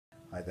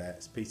Hi there,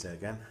 it's Peter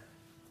again.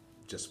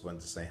 Just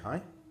wanted to say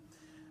hi.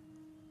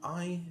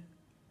 I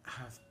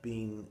have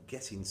been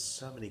getting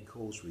so many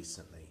calls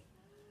recently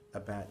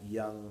about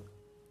young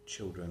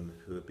children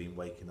who have been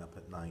waking up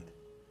at night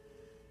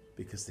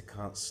because they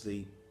can't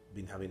sleep,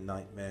 been having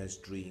nightmares,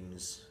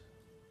 dreams,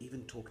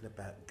 even talking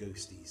about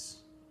ghosties.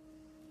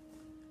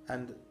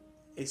 And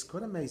it's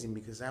quite amazing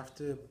because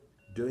after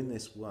doing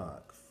this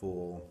work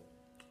for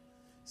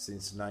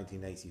since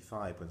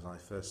 1985 when I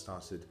first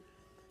started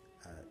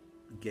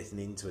getting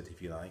into it,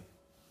 if you like,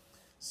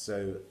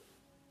 so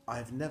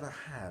I've never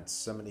had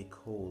so many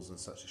calls in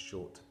such a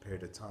short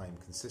period of time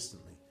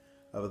consistently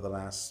over the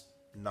last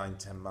 9,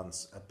 10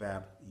 months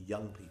about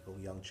young people,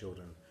 young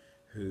children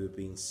who have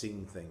been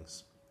seeing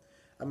things.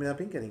 I mean, I've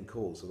been getting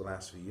calls for the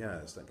last few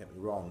years, don't get me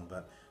wrong,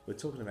 but we're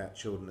talking about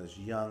children as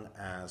young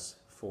as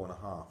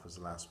 4.5 was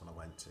the last one I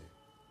went to.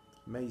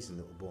 Amazing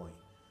little boy,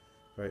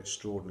 very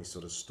extraordinary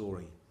sort of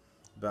story.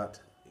 But,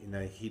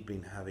 he'd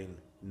been having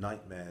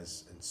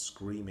nightmares and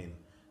screaming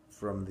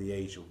from the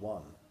age of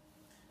 1.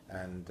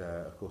 And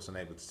of course,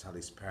 unable to tell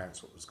his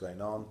parents what was going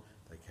on.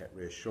 They kept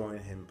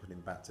reassuring him, putting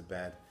him back to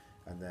bed.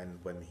 And then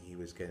when he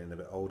was getting a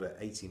bit older,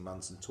 18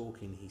 months and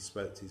talking, he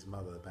spoke to his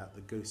mother about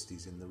the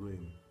ghosties in the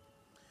room.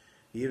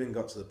 He even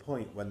got to the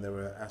point when they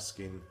were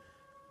asking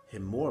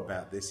him more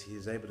about this, he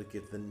was able to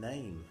give the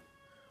name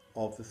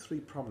of the 3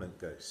 prominent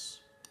ghosts,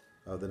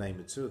 or the name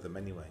of 2 of them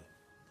anyway.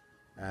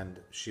 And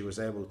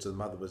the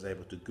mother was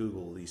able to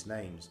Google these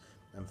names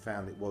and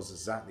found it was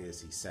exactly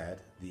as he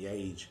said, the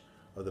age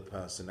of the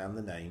person and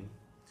the name,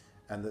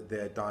 and that they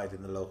had died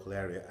in the local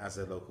area as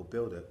a local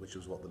builder, which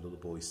was what the little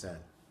boy said.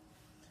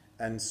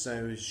 And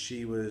so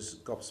she was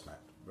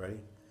gobsmacked, really.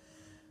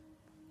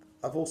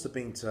 I've also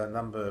been to a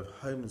number of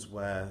homes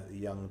where the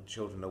young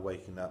children are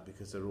waking up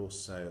because they're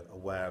also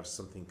aware of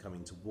something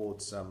coming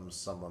towards them,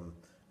 someone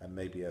and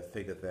maybe a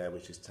figure there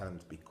which is telling them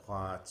to be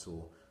quiet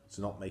or to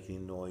not make any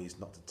noise,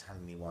 not to tell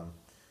anyone.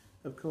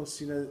 Of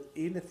course,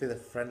 even if they're a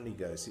friendly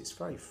ghost, it's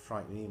very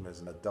frightening as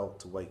an adult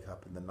to wake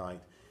up in the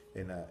night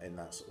in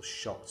that sort of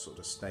shocked sort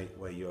of state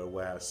where you're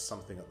aware of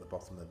something at the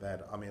bottom of the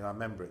bed. I mean, I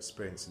remember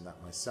experiencing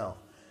that myself,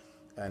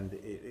 and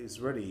it's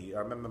really, I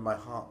remember my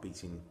heart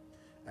beating,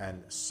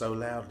 and so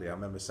loudly. I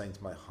remember saying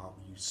to my heart,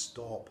 "You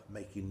stop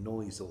making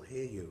noise, they'll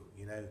hear you,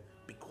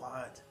 be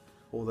quiet,"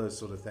 all those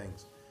sort of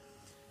things.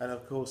 And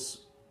of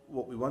course,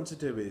 what we want to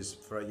do is,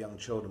 for our young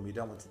children, we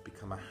don't want it to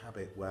become a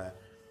habit where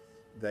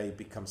they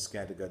become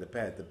scared to go to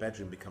bed. The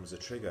bedroom becomes a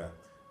trigger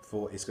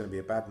for it's going to be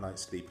a bad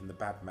night's sleep, and the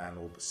bad man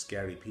or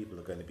scary people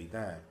are going to be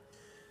there.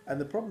 And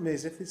the problem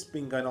is, if it's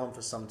been going on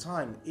for some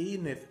time,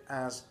 even if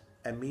as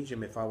a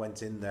medium, if I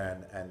went in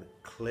there and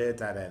cleared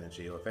that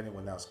energy, or if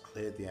anyone else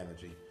cleared the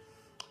energy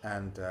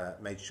and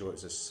made sure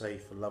it's a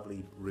safe,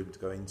 lovely room to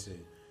go into,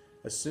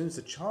 as soon as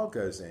the child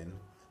goes in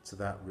to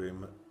that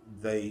room,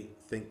 they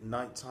think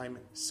nighttime,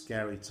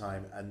 scary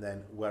time, and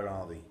then where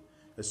are they?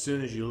 As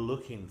soon as you're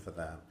looking for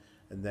that,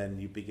 and then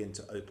you begin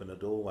to open a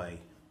doorway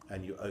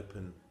and you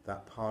open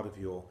that part of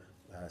your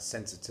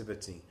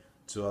sensitivity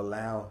to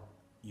allow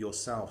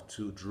yourself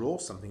to draw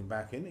something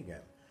back in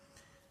again.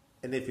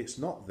 And if it's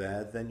not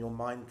there, then your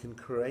mind can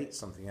create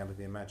something out of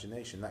the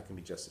imagination. That can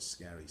be just as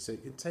scary. So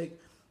it can take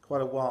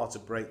quite a while to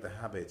break the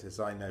habit,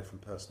 as I know from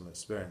personal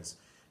experience,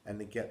 and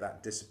to get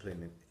that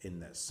discipline in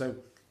there. So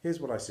here's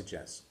what I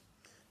suggest.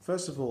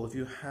 First of all, if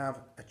you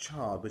have a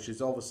child which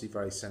is obviously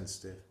very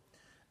sensitive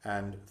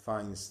and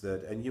finds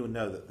that, and you'll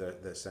know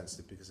that they're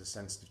sensitive because they're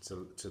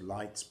sensitive to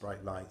lights,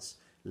 bright lights,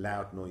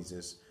 loud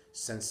noises,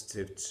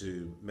 sensitive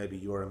to maybe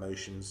your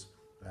emotions.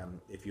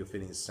 If you're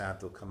feeling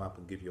sad, they'll come up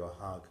and give you a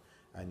hug,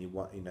 and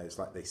it's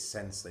like they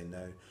sense, they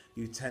know.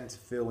 You tend to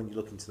feel when you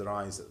look into their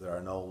eyes that they're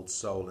an old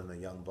soul in a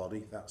young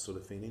body, that sort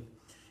of feeling.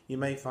 You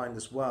may find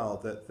as well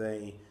that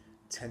they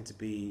tend to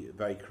be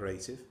very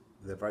creative,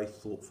 they're very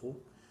thoughtful.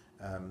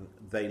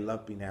 They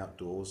love being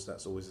outdoors.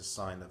 That's always a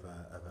sign of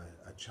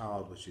a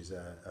child which is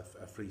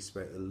a free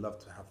spirit. They love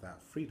to have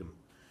that freedom.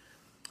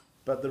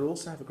 But they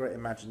also have a great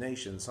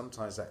imagination.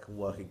 Sometimes that can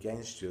work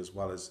against you as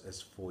well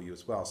as for you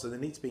as well. So they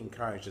need to be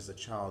encouraged as a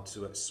child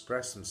to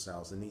express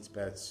themselves. They need to be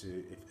able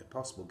to, if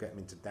possible, get them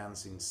into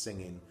dancing,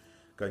 singing,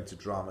 going to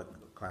drama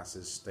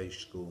classes,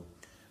 stage school,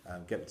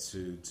 get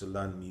them to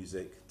learn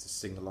music, to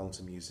sing along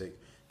to music.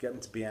 Get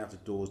them to be out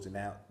of doors, doing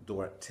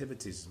outdoor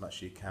activities as much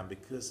as you can,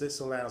 because this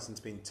allows them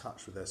to be in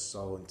touch with their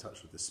soul, in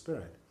touch with the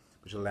spirit,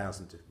 which allows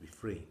them to be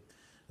free.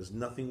 There's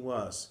nothing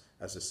worse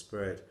as a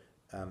spirit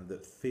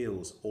that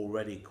feels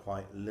already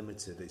quite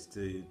limited is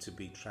to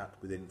be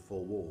trapped within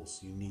 4 walls.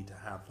 You need to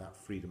have that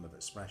freedom of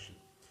expression.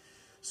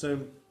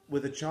 So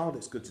with a child,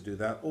 it's good to do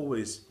that,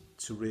 always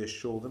to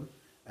reassure them,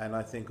 and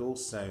I think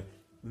also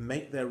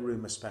make their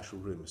room a special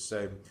room.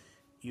 So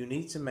you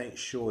need to make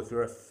sure, if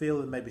you feel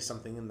there may be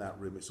something in that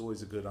room, it's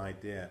always a good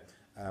idea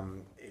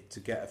to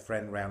get a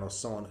friend round or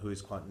someone who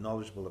is quite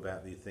knowledgeable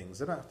about these things.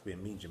 They don't have to be a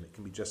medium, it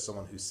can be just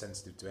someone who's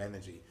sensitive to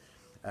energy.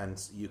 And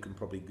you can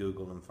probably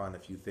Google and find a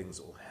few things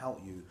that will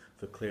help you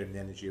for clearing the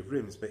energy of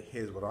rooms. But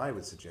here's what I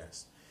would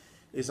suggest.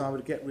 is I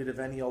would get rid of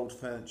any old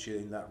furniture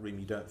in that room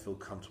you don't feel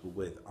comfortable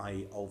with,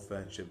 i.e. old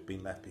furniture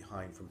being left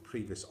behind from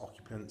previous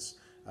occupants,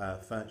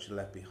 furniture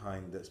left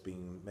behind that's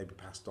been maybe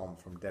passed on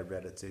from dead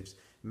relatives.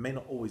 It may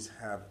not always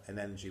have an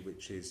energy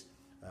which is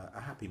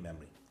a happy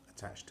memory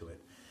attached to it.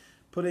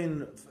 Put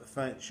in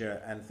furniture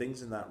and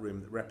things in that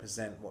room that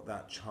represent what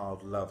that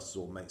child loves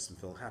or makes them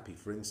feel happy.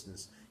 For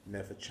instance,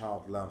 if a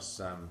child loves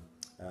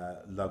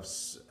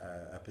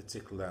a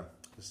particular,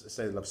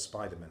 say they love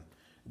Spider-Man,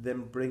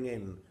 then bring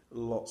in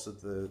lots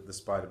of the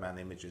Spider-Man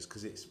images,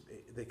 because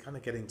they kind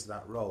of get into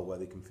that role where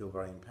they can feel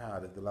very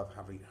empowered. If they love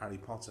Harry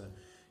Potter,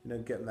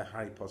 get them the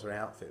Harry Potter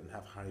outfit and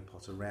have Harry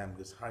Potter around,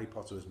 because Harry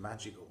Potter is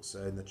magical.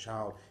 So in the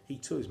child, he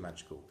too is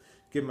magical.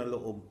 Give him a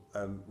little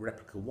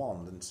replica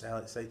wand and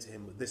say to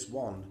him, this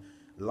wand,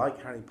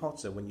 like Harry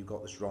Potter, when you've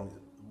got this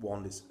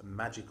wand, is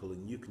magical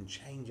and you can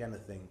change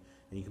anything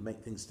and you can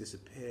make things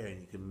disappear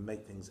and you can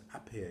make things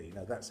appear.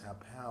 That's how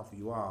powerful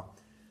you are.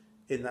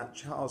 In that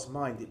child's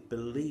mind, it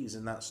believes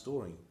in that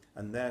story,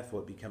 and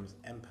therefore it becomes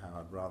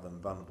empowered rather than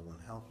vulnerable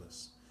and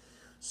helpless.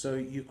 So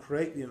you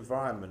create the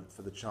environment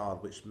for the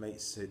child which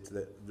makes it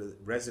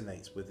that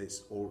resonates with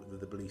its or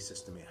the belief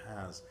system it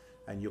has,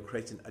 and you're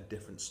creating a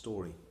different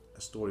story,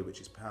 a story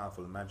which is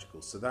powerful and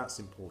magical. So that's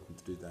important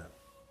to do that.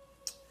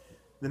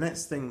 The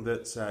next thing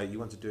that you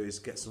want to do is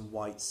get some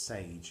white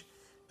sage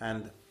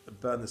and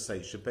burn the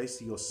sage. So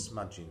basically you're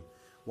smudging.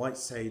 White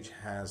sage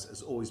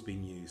has always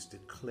been used to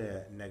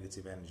clear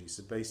negative energy.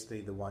 So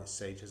basically the white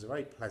sage has a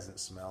very pleasant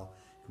smell.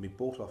 It can be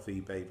bought off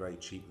eBay very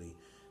cheaply.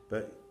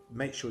 But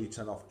make sure you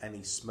turn off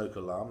any smoke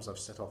alarms. I've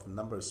set off a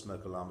number of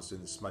smoke alarms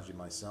doing the smudging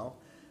myself,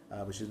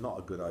 which is not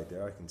a good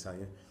idea, I can tell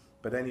you.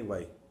 But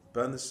anyway,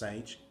 burn the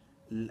sage.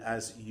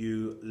 As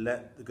you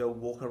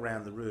walk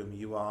around the room,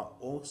 you are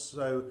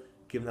also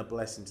giving a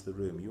blessing to the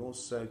room. You're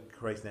also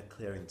creating a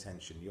clear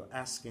intention. You're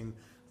asking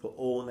for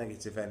all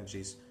negative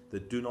energies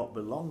that do not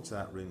belong to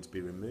that room to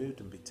be removed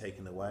and be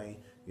taken away.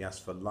 You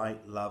ask for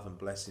light, love and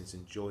blessings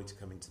and joy to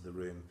come into the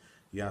room.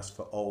 You ask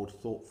for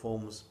old thought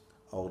forms,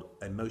 old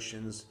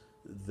emotions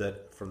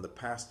that from the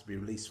past to be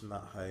released from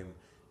that home,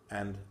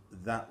 and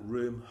that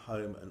room,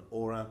 home and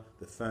aura,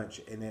 the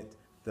furniture in it,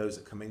 those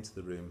that come into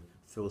the room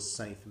feel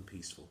safe and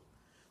peaceful.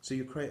 So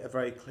you create a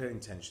very clear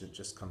intention that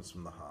just comes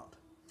from the heart.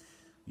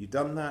 You've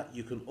done that.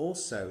 You can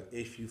also,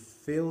 if you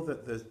feel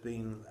that there's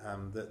been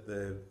that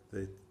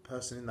the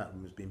person in that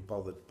room has been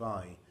bothered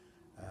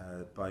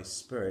by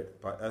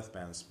spirit, by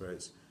earthbound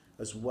spirits,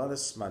 as well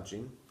as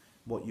smudging,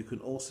 what you can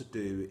also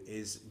do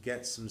is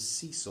get some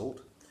sea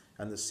salt,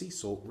 and the sea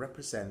salt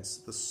represents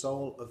the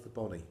soul of the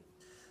body.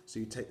 So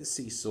you take the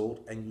sea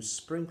salt and you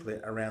sprinkle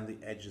it around the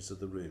edges of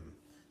the room.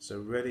 So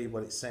really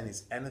what it's saying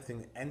is anything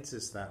that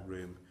enters that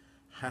room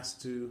has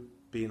to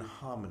be in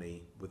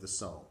harmony with the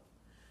soul.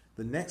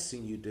 The next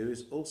thing you do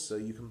is also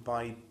you can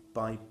buy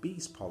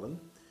bees pollen.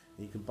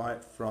 You can buy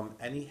it from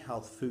any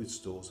health food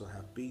stores that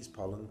have bees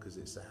pollen because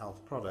it's a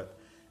health product,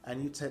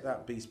 and you take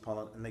that bees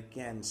pollen and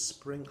again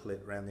sprinkle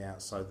it around the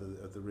outside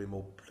of the room,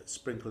 or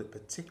sprinkle it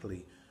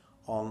particularly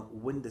on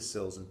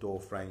windowsills and door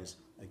frames,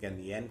 again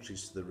the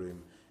entries to the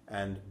room.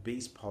 And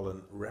bees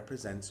pollen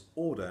represents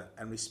order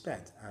and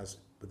respect as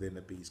within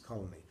a bees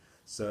colony.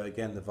 So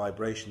again, the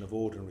vibration of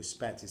order and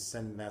respect is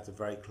sending out a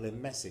very clear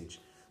message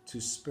to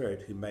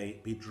spirit who may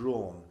be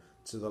drawn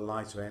to the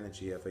lighter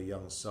energy of a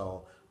young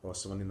soul or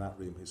someone in that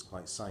room who's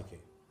quite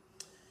psychic.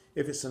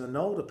 If it's an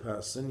older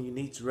person, you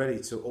need to really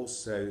to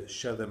also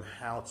show them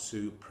how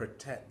to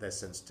protect their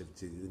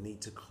sensitivity. They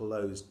need to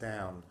close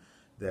down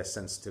their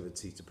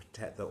sensitivity to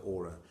protect their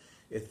aura.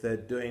 If they're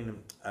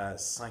doing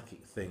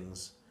psychic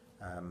things,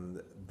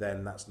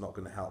 then that's not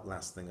going to help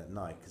last thing at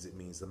night, because it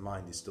means the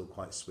mind is still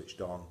quite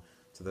switched on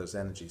to those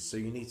energies. So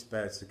you need to be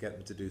able to get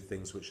them to do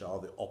things which are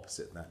the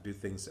opposite of that, do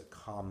things that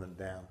calm them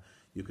down.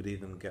 You could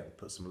even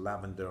put some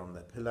lavender on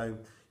their pillow.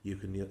 You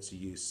can also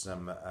use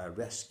some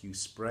rescue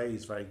spray,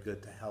 is very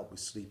good to help with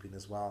sleeping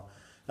as well.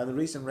 And the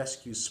reason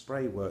rescue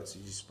spray works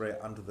is you spray it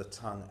under the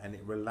tongue and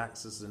it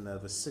relaxes the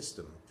nervous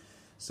system.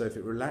 So if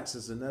it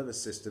relaxes the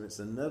nervous system, it's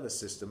the nervous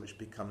system which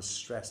becomes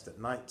stressed at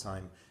night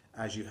time.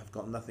 As you have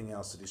got nothing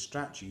else to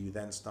distract you, you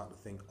then start to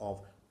think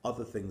of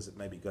other things that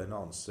may be going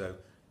on. So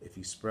if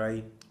you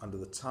spray under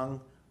the tongue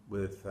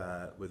with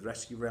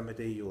rescue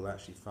remedy, you'll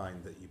actually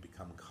find that you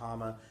become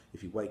calmer.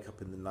 If you wake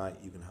up in the night,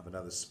 you can have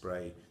another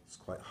spray. It's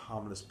quite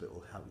harmless, but it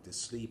will help you to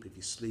sleep. If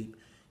you sleep,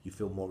 you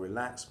feel more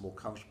relaxed, more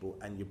comfortable,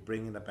 and you're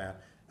bringing about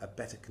a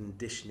better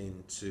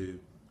conditioning to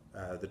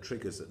the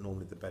triggers that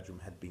normally the bedroom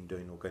had been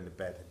doing or going to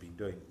bed had been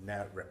doing.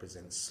 Now it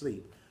represents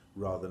sleep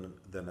rather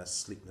than a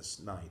sleepless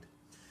night.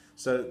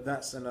 So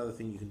that's another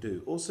thing you can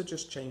do. Also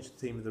just change the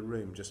theme of the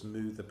room. Just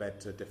move the bed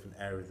to a different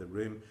area of the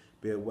room.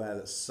 Be aware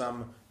that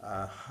some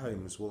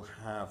homes will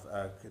have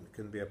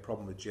can be a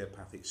problem with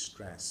geopathic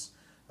stress.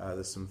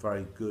 There's some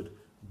very good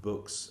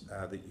books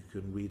that you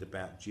can read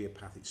about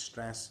geopathic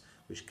stress,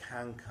 which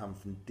can come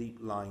from deep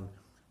lying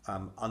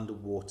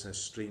underwater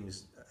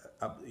streams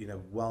up,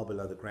 well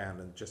below the ground,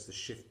 and just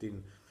the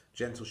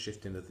gentle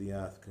shifting of the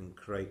earth can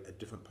create a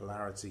different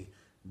polarity.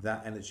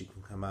 That energy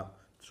can come up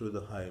through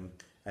the home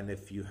And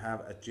if you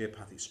have a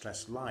geopathic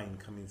stress line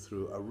coming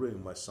through a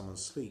room where someone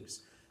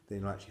sleeps, then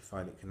you'll actually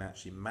find it can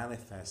actually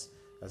manifest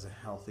as a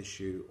health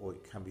issue, or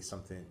it can be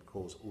something that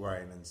causes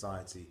worry and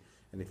anxiety.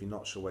 And if you're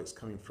not sure where it's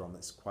coming from,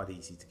 it's quite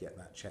easy to get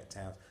that checked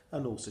out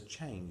and also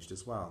changed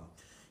as well.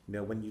 You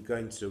know, when you go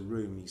into a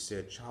room, you see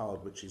a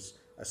child which is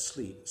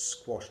asleep,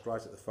 squashed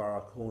right at the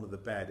far corner of the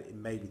bed, it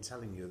may be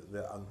telling you that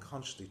they're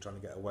unconsciously trying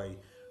to get away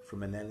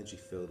from an energy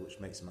field which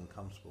makes them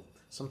uncomfortable.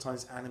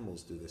 Sometimes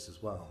animals do this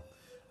as well.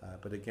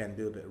 But again,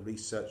 do a bit of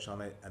research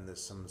on it, and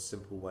there's some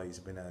simple ways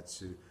of being able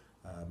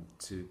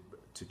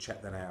to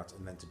check that out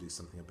and then to do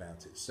something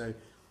about it. So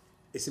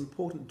it's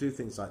important to do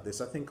things like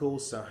this. I think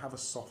also have a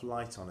soft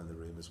light on in the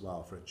room as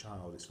well for a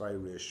child. It's very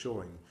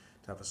reassuring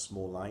to have a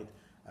small light.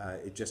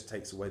 It just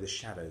takes away the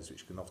shadows,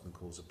 which can often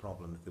cause a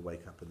problem. If they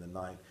wake up in the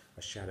night,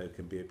 a shadow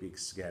can be a big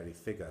scary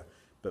figure.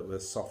 But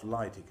with soft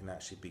light, it can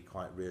actually be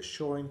quite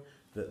reassuring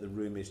that the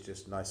room is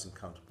just nice and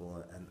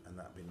comfortable, and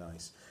that'd be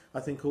nice. I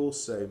think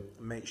also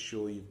make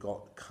sure you've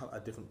got a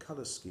different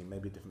colour scheme,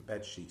 maybe different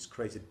bed sheets,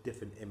 create a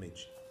different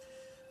image.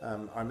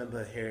 I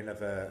remember hearing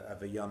of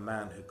a young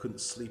man who couldn't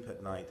sleep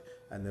at night,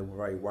 and they were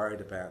very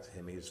worried about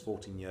him. He was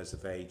 14 years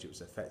of age. It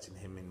was affecting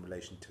him in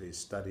relation to his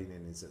studying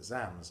and his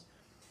exams.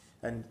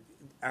 And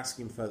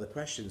asking further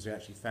questions, we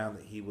actually found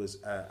that he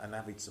was an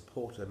avid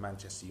supporter of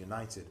Manchester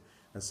United,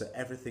 and so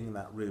everything in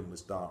that room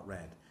was dark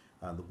red.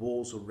 The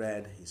walls were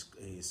red,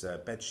 his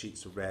bed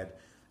sheets were red,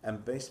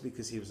 and basically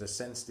because he was a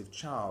sensitive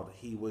child,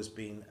 he was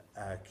being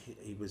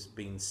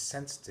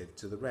sensitive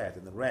to the red,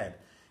 and the red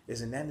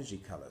is an energy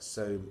colour.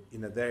 So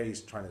there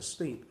he's trying to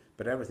sleep,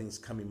 but everything's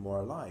coming more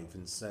alive.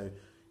 And so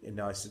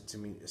I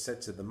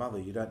said to the mother,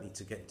 you don't need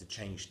to get to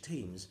change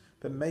teams,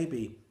 but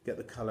maybe get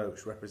the colour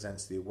which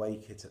represents the away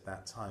kit at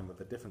that time of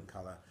a different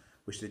colour,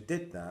 which they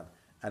did that,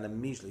 and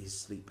immediately his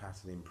sleep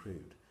pattern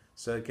improved.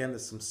 So again,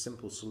 there's some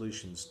simple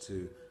solutions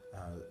to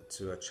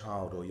a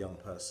child or young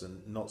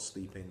person not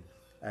sleeping.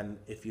 And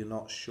if you're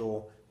not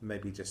sure,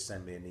 maybe just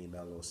send me an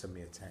email or send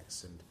me a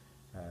text and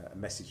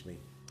message me,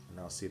 and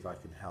I'll see if I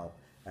can help.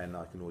 And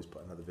I can always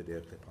put another video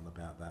clip on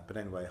about that. But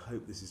anyway, I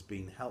hope this has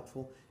been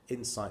helpful,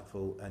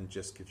 insightful, and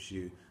just gives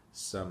you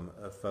some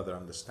further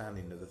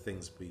understanding of the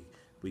things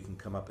we can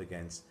come up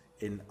against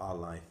in our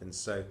life. And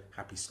so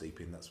happy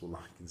sleeping, that's all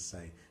I can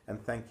say. And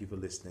thank you for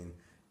listening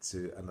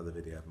to another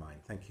video of mine.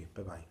 Thank you.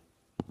 Bye-bye.